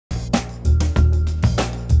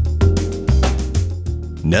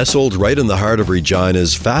Nestled right in the heart of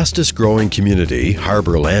Regina's fastest-growing community,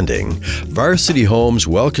 Harbor Landing, Varsity Homes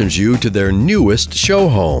welcomes you to their newest show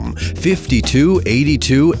home,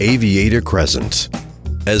 5282 Aviator Crescent.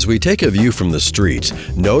 As we take a view from the street,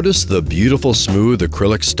 notice the beautiful smooth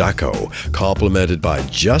acrylic stucco, complemented by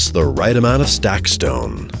just the right amount of stack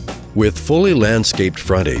stone. With fully landscaped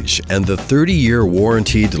frontage and the 30-year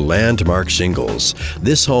warranted landmark shingles,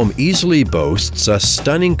 this home easily boasts a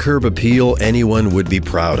stunning curb appeal anyone would be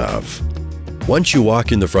proud of. Once you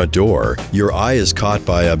walk in the front door, your eye is caught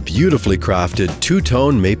by a beautifully crafted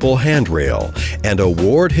two-tone maple handrail and a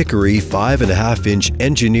Ward Hickory 5.5-inch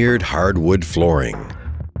engineered hardwood flooring.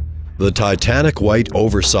 The Titanic white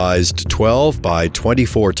oversized 12 by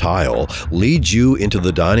 24 tile leads you into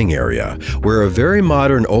the dining area, where a very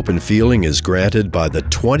modern open feeling is granted by the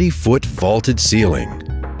 20-foot vaulted ceiling.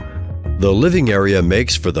 The living area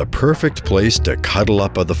makes for the perfect place to cuddle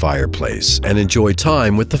up by the fireplace and enjoy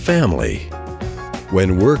time with the family.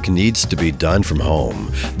 When work needs to be done from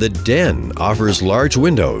home, the den offers large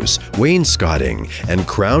windows, wainscoting, and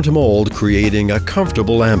crown to mold, creating a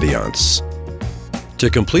comfortable ambiance. To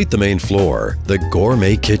complete the main floor, the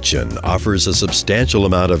gourmet kitchen offers a substantial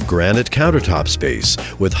amount of granite countertop space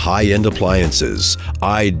with high-end appliances,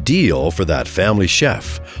 ideal for that family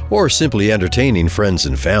chef or simply entertaining friends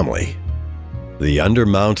and family. The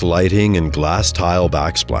undermount lighting and glass tile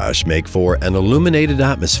backsplash make for an illuminated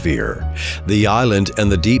atmosphere. The island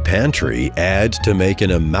and the deep pantry add to make an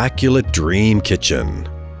immaculate dream kitchen.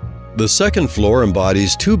 The second floor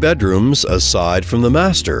embodies 2 bedrooms aside from the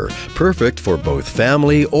master, perfect for both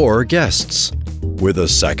family or guests. With a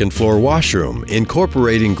second floor washroom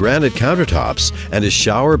incorporating granite countertops and a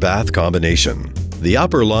shower-bath combination. The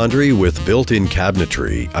upper laundry with built-in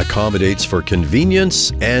cabinetry accommodates for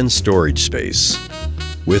convenience and storage space.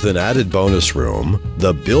 With an added bonus room,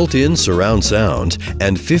 the built-in surround sound,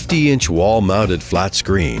 and 50-inch wall-mounted flat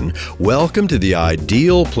screen, welcome to the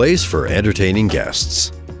ideal place for entertaining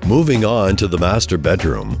guests. Moving on to the master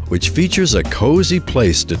bedroom, which features a cozy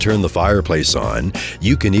place to turn the fireplace on,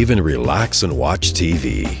 you can even relax and watch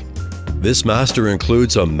TV. This master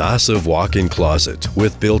includes a massive walk-in closet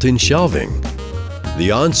with built-in shelving.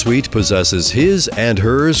 The ensuite possesses his and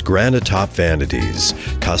hers granite top vanities,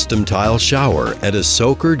 custom tile shower, and a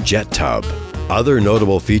soaker jet tub. Other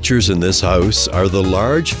notable features in this house are the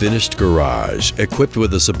large finished garage, equipped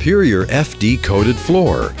with a superior FD-coated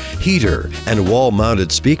floor, heater, and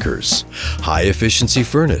wall-mounted speakers, high-efficiency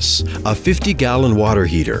furnace, a 50-gallon water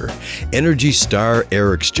heater, Energy Star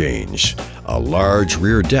air exchange, a large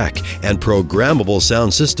rear deck, and programmable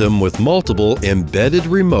sound system with multiple embedded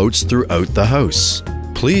remotes throughout the house.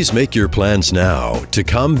 Please make your plans now to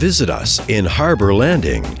come visit us in Harbor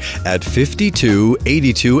Landing at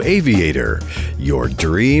 5282 Aviator. Your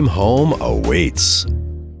dream home awaits.